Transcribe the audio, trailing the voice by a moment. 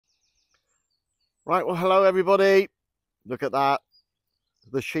Right, well, hello everybody. Look at that.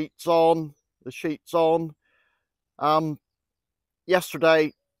 The sheet's on. The sheet's on.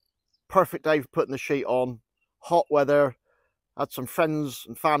 Yesterday, perfect day for putting the sheet on. Hot weather. Had some friends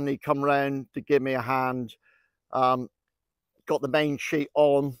and family come round to give me a hand. Got the main sheet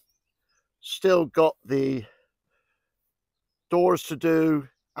on. Still got the doors to do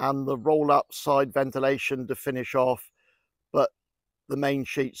and the roll-up side ventilation to finish off, but the main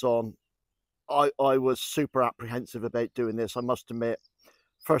sheet's on. I was super apprehensive about doing this, I must admit.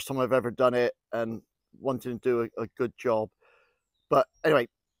 First time I've ever done it and wanting to do a good job. But anyway,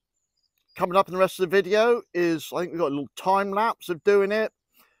 coming up in the rest of the video is, I think we've got a little time lapse of doing it,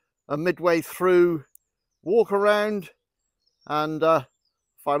 a midway through walk around, and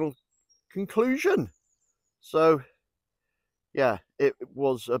final conclusion. So yeah, it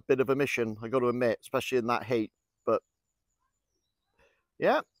was a bit of a mission, I got to admit, especially in that heat. But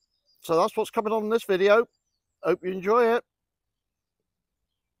yeah, so that's what's coming on in this video. Hope you enjoy it.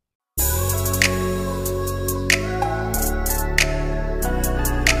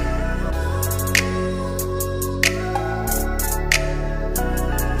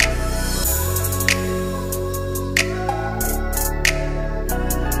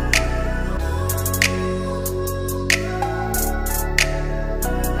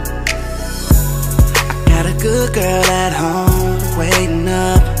 Good girl at home, waiting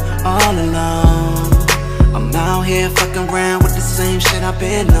up all alone. I'm out here fucking around with the same shit I've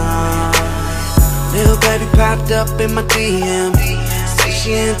been on. Little baby popped up in my DM, say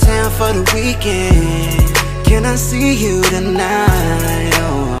she in town for the weekend. Can I see you tonight?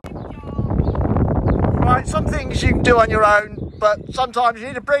 Oh. Right, some things you can do on your own, but sometimes you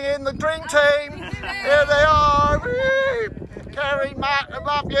need to bring in the dream team. Here they are. Woo! Kerry, Matt,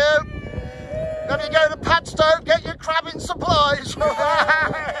 above you. Let me go to Padstow, get your crabbing supplies.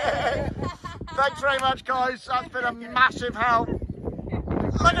 Thanks very much, guys. That's been a massive help.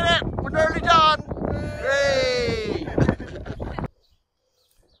 Look at it, we're nearly done. Hey.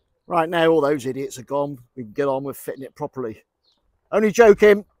 Right, now all those idiots are gone. We can get on with fitting it properly. Only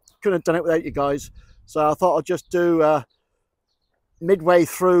joking, couldn't have done it without you guys. So I thought I'd just do midway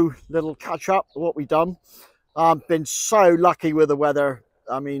through little catch up of what we've done. Been so lucky with the weather.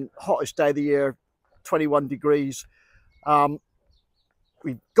 I mean, hottest day of the year, 21 degrees.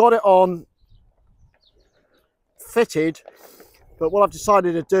 We've got it on fitted, but what I've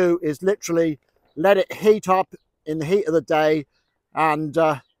decided to do is literally let it heat up in the heat of the day, and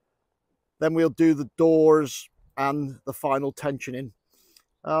then we'll do the doors and the final tensioning.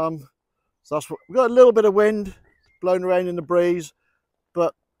 So that's what we've got. A little bit of wind blowing around in the breeze,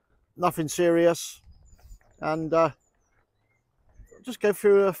 but nothing serious. And just go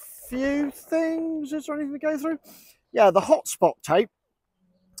through a few things. Is there anything to go through? Yeah, the hotspot tape,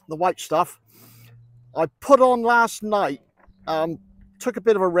 the white stuff, I put on last night. Took a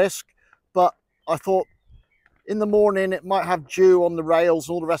bit of a risk, but I thought in the morning it might have dew on the rails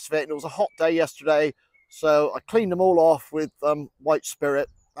and all the rest of it, and it was a hot day yesterday, so I cleaned them all off with white spirit.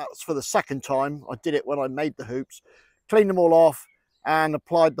 That was for the second time. I did it when I made the hoops. Cleaned them all off and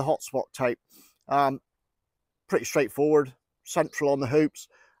applied the hotspot tape. Pretty straightforward, central on the hoops,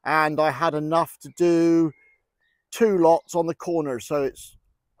 and I had enough to do 2 lots on the corner, so it's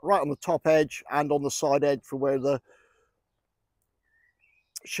right on the top edge and on the side edge for where the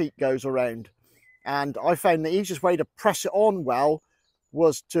sheet goes around. And I found the easiest way to press it on well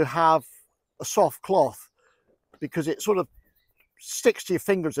was to have a soft cloth, because it sort of sticks to your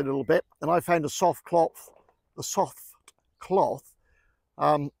fingers a little bit, and I found a soft cloth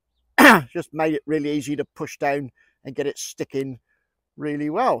just made it really easy to push down and get it sticking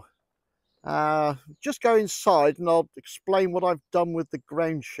really well. Just go inside and I'll explain what I've done with the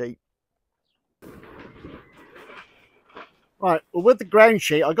ground sheet. Right, well, with the ground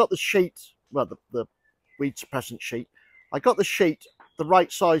sheet, I got the sheet, well, the weed suppressant sheet. I got the sheet the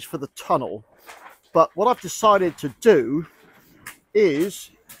right size for the tunnel, but what I've decided to do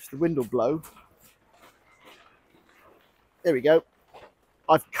is, if the wind will blow, there we go.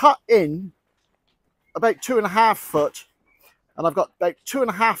 I've cut in about 2.5 foot, and I've got about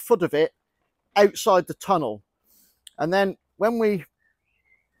 2.5 foot of it outside the tunnel. And then when we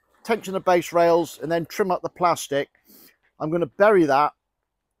tension the base rails and then trim up the plastic, I'm going to bury that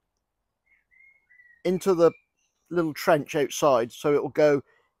into the little trench outside, so it will go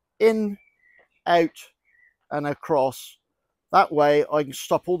in, out and across. That way I can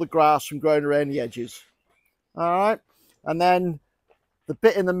stop all the grass from growing around the edges. All right, and then the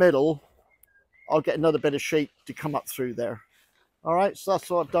bit in the middle, I'll get another bit of sheet to come up through there. All right, so that's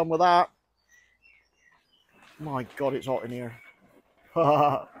what I've done with that. My God, it's hot in here.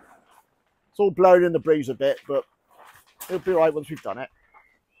 It's all blown in the breeze a bit, but it'll be all right once we've done it.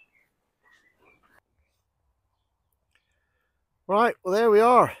 Right, well, there we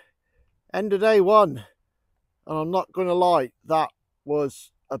are. End of day one. And I'm not going to lie, that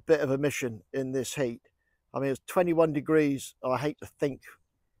was a bit of a mission in this heat. I mean, it's 21 degrees. I hate to think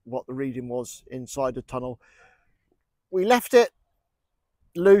what the reading was inside the tunnel. We left it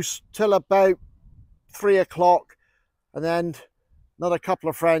loose till about 3 o'clock, and then another couple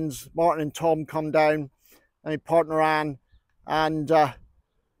of friends, Martin and Tom, come down, and my partner Anne, and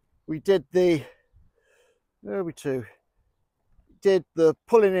we did the, where are we to? Did the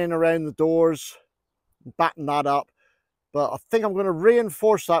pulling in around the doors, batten that up, but I think I'm going to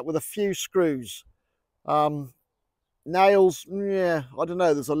reinforce that with a few screws. Nails, yeah, I don't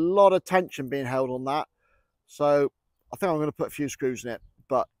know, there's a lot of tension being held on that, so I think I'm going to put a few screws in it,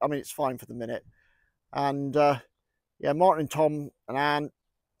 but I mean, it's fine for the minute. And yeah, Martin, Tom and Anne,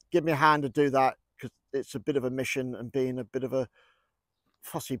 give me a hand to do that, because it's a bit of a mission, and being a bit of a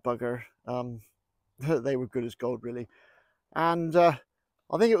fussy bugger, they were good as gold, really. And I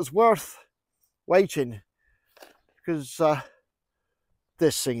think it was worth waiting, because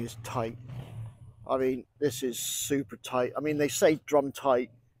this thing is tight. I mean, this is super tight. I mean, they say drum tight.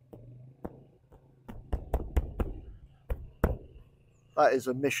 That is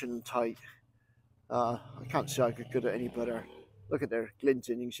a mission tight. I can't see I could get it any better. Look at there,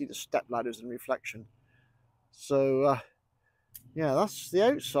 glinting. You can see the step ladders in reflection. So yeah, that's the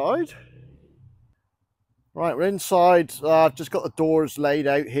outside. Right, we're inside. I've just got the doors laid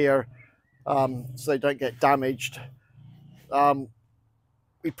out here so they don't get damaged.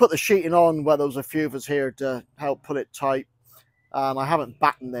 We put the sheeting on where there was a few of us here to help pull it tight. I haven't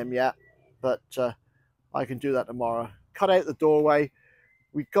battened them yet, but I can do that tomorrow. Cut out the doorway.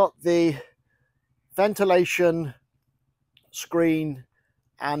 We got the ventilation screen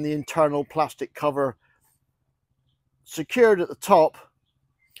and the internal plastic cover secured at the top,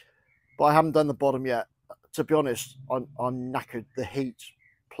 but I haven't done the bottom yet. To be honest, I'm knackered. The heat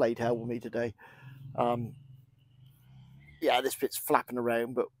played hell with me today. Yeah, this bit's flapping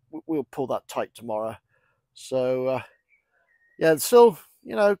around, but we'll pull that tight tomorrow. So yeah, still,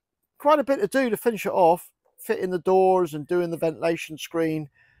 you know, quite a bit to do to finish it off, fitting the doors and doing the ventilation screen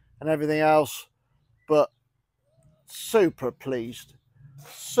and everything else, but super pleased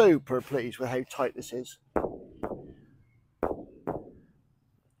with how tight this is.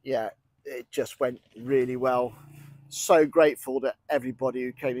 Yeah, it just went really well. So grateful to everybody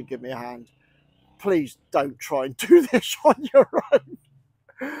who came and gave me a hand. Please don't try and do this on your own.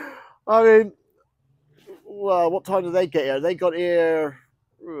 I mean, well, what time did they get here? They got here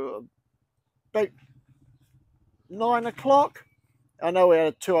about 9 o'clock. I know we had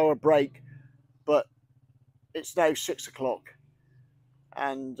a 2-hour break, but it's now 6 o'clock.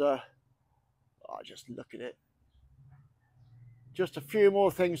 And just look at it. Just a few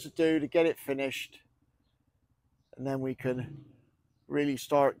more things to do to get it finished, and then we can really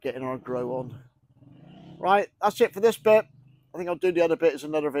start getting our grow on. Right, that's it for this bit. I think I'll do the other bit as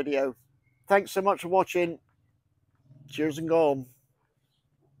another video. Thanks so much for watching. Cheers and gone.